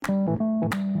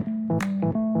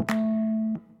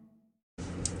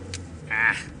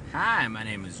Hi, my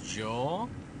name is Joel.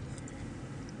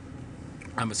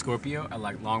 I'm a Scorpio. I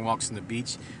like long walks on the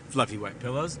beach, fluffy white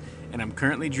pillows, and I'm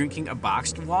currently drinking a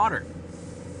boxed water.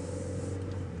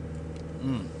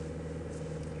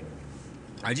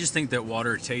 I just think that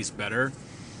water tastes better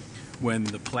when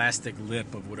the plastic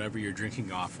lip of whatever you're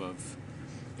drinking off of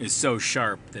is so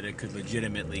sharp that it could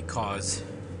legitimately cause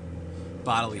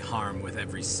bodily harm with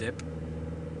every sip.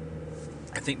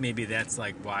 I think maybe that's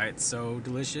like why it's so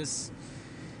delicious,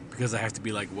 because I have to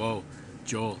be like, whoa,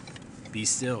 Joel, be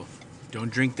still.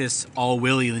 Don't drink this all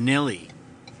willy-nilly.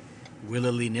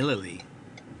 Willy-nilly.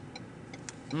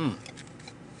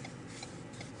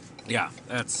 Yeah,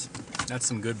 that's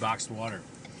some good boxed water.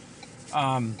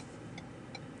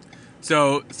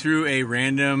 So through a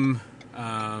random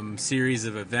series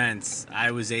of events,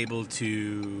 I was able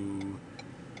to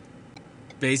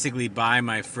basically buy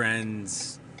my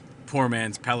friend's poor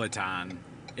man's Peloton.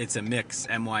 It's a Mix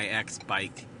MYX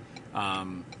bike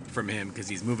from him because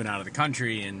he's moving out of the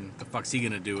country, and the fuck's he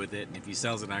gonna do with it? And if he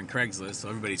sells it on Craigslist, so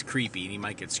everybody's creepy and he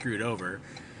might get screwed over.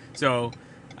 So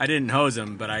I didn't hose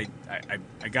him, but I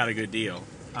got a good deal.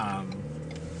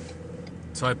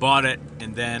 So I bought it,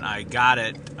 and then I got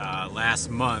it last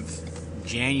month,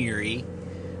 January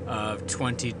of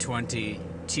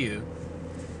 2022,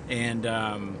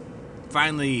 and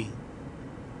finally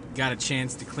got a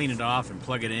chance to clean it off and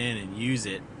plug it in and use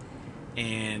it,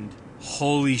 and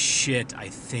holy shit, I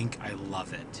think I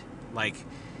love it. Like,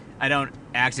 I don't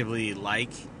actively like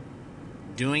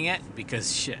doing it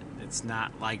because shit, it's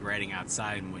not like riding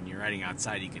outside, and when you're riding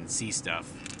outside you can see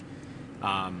stuff.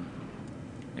 I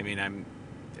mean, I'm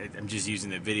just using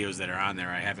the videos that are on there.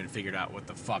 I haven't figured out what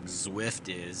the fuck Zwift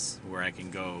is, where I can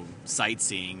go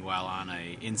sightseeing while on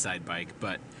a inside bike,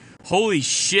 but holy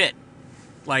shit,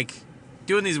 like,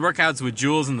 doing these workouts with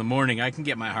Jules in the morning, I can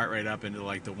get my heart rate up into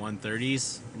like the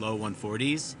 130s, low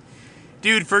 140s.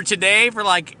 Dude, for today, for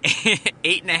like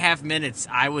 8.5 minutes,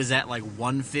 I was at like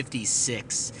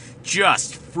 156,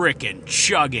 just freaking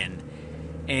chugging.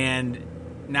 And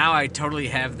now I totally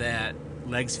have that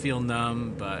legs feel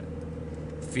numb, but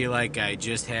feel like I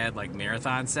just had like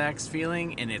marathon sex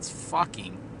feeling, and it's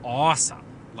fucking awesome.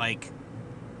 Like,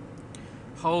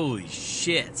 holy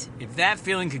shit. If that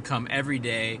feeling could come every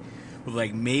day with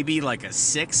like maybe like a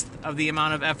sixth of the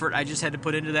amount of effort I just had to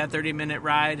put into that 30-minute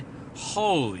ride,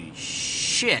 holy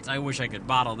shit, I wish I could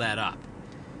bottle that up.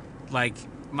 Like,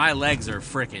 my legs are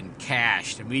freaking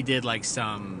cashed, and we did like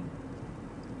some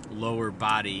lower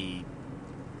body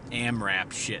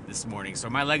AMRAP shit this morning, so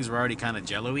my legs were already kind of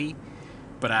jello-y,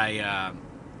 but I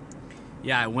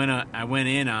went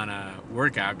in on a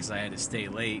workout because I had to stay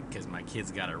late because my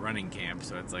kids got a running camp.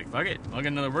 So it's like, fuck it, I'll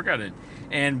get another workout in.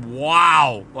 And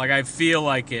wow, like I feel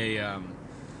like a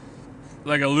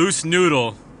loose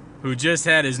noodle who just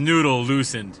had his noodle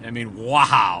loosened. I mean,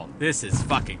 wow, this is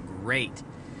fucking great.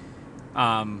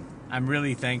 I'm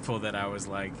really thankful that I was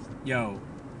like, yo,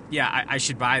 yeah, I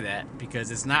should buy that,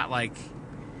 because it's not like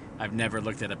I've never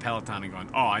looked at a Peloton and gone,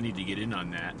 oh, I need to get in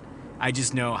on that. I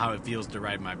just know how it feels to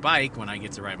ride my bike when I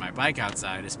get to ride my bike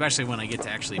outside, especially when I get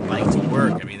to actually bike to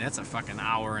work. I mean, that's a fucking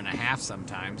hour and a half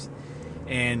sometimes.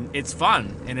 And it's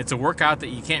fun, and it's a workout that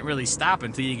you can't really stop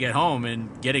until you get home,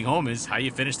 and getting home is how you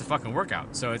finish the fucking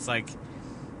workout. So it's like,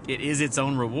 it is its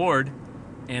own reward,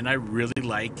 and I really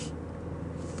like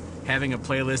having a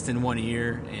playlist in one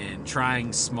ear and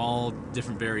trying small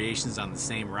different variations on the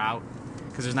same route,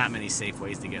 because there's not many safe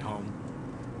ways to get home.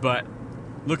 But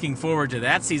looking forward to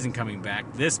that season coming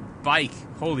back. This bike,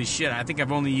 holy shit, I think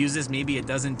I've only used this maybe a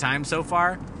dozen times so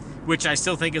far, which I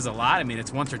still think is a lot. I mean,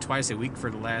 it's once or twice a week for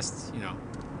the last,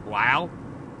 while.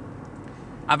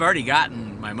 I've already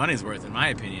gotten my money's worth, in my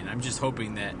opinion. I'm just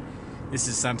hoping that this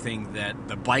is something that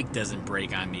the bike doesn't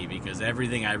break on me, because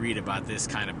everything I read about this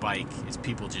kind of bike is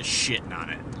people just shitting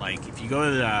on it. Like, if you go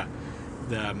to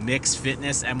the Mix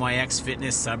Fitness, MYX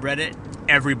Fitness subreddit,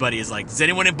 everybody is like, does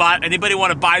anybody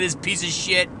want to buy this piece of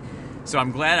shit? So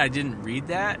I'm glad I didn't read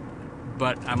that,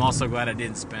 but I'm also glad I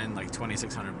didn't spend like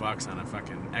 $2,600 on a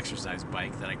fucking exercise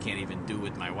bike that I can't even do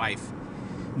with my wife,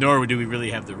 nor do we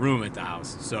really have the room at the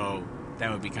house, so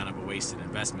that would be kind of a wasted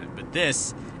investment. But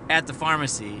this, at the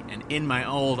pharmacy and in my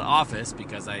old office,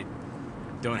 because I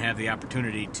don't have the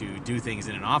opportunity to do things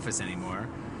in an office anymore.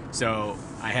 So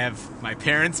I have my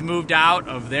parents moved out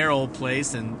of their old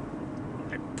place and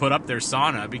put up their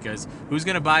sauna, because who's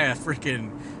going to buy a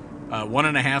freaking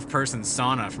 1.5 person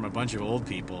sauna from a bunch of old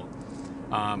people?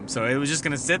 So it was just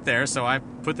going to sit there, so I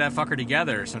put that fucker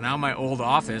together. So now my old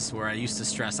office, where I used to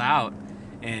stress out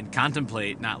and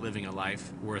contemplate not living a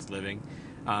life worth living,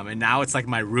 and now it's like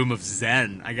my room of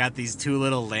zen. I got these two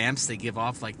little lamps that give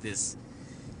off like this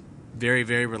very,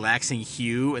 very relaxing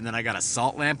hue, and then I got a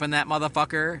salt lamp in that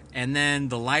motherfucker, and then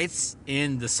the lights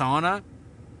in the sauna,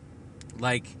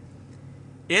 like,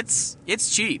 it's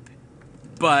cheap,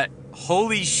 but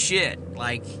holy shit,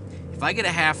 like, if I get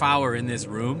a half hour in this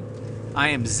room, I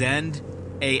am zen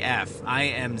AF. I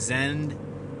am zen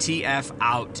TF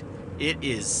out. It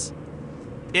is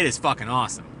fucking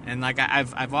awesome. And like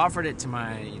I've offered it to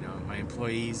my my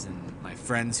employees and my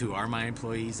friends who are my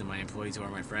employees and my employees who are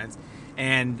my friends,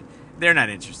 and they're not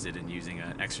interested in using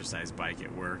an exercise bike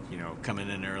at work, coming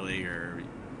in early or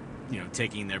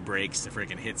taking their breaks to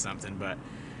freaking hit something. But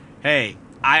hey,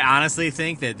 I honestly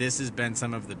think that this has been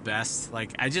some of the best.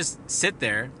 Like, I just sit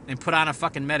there and put on a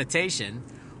fucking meditation.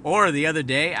 Or the other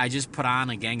day, I just put on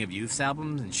a Gang of Youths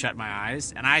album and shut my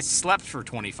eyes, and I slept for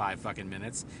 25 fucking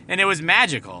minutes, and it was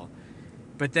magical.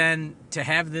 But then to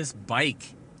have this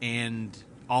bike and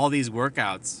all these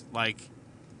workouts, like,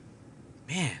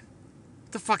 man,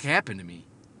 what the fuck happened to me?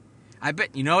 I bet,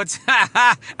 it's,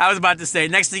 I was about to say,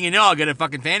 next thing you know, I'll get a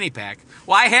fucking fanny pack.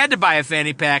 Well, I had to buy a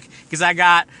fanny pack because I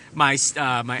got my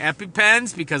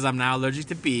EpiPens because I'm now allergic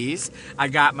to bees. I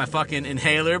got my fucking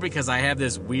inhaler because I have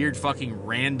this weird fucking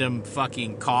random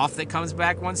fucking cough that comes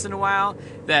back once in a while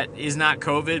that is not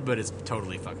COVID, but it's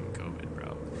totally fucking COVID,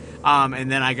 bro.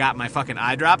 And then I got my fucking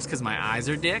eye drops because my eyes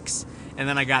are dicks. And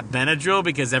then I got Benadryl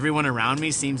because everyone around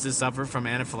me seems to suffer from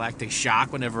anaphylactic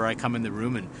shock whenever I come in the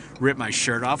room and rip my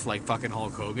shirt off like fucking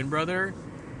Hulk Hogan, brother.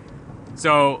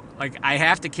 So, like, I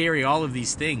have to carry all of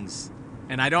these things.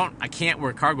 And I can't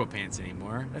wear cargo pants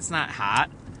anymore. That's not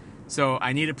hot. So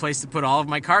I need a place to put all of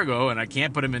my cargo, and I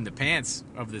can't put them in the pants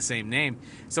of the same name.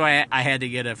 So I had to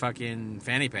get a fucking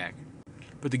fanny pack.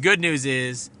 But the good news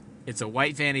is, it's a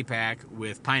white fanny pack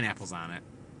with pineapples on it.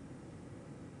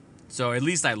 So at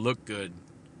least I look good,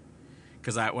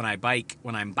 because when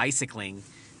I'm bicycling,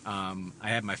 I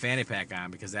have my fanny pack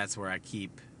on because that's where I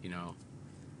keep,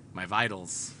 my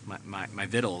vitals, my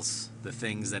vittles, the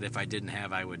things that if I didn't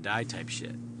have, I would die type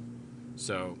shit.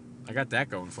 So I got that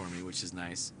going for me, which is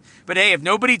nice. But hey, if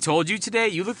nobody told you today,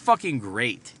 you look fucking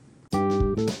great.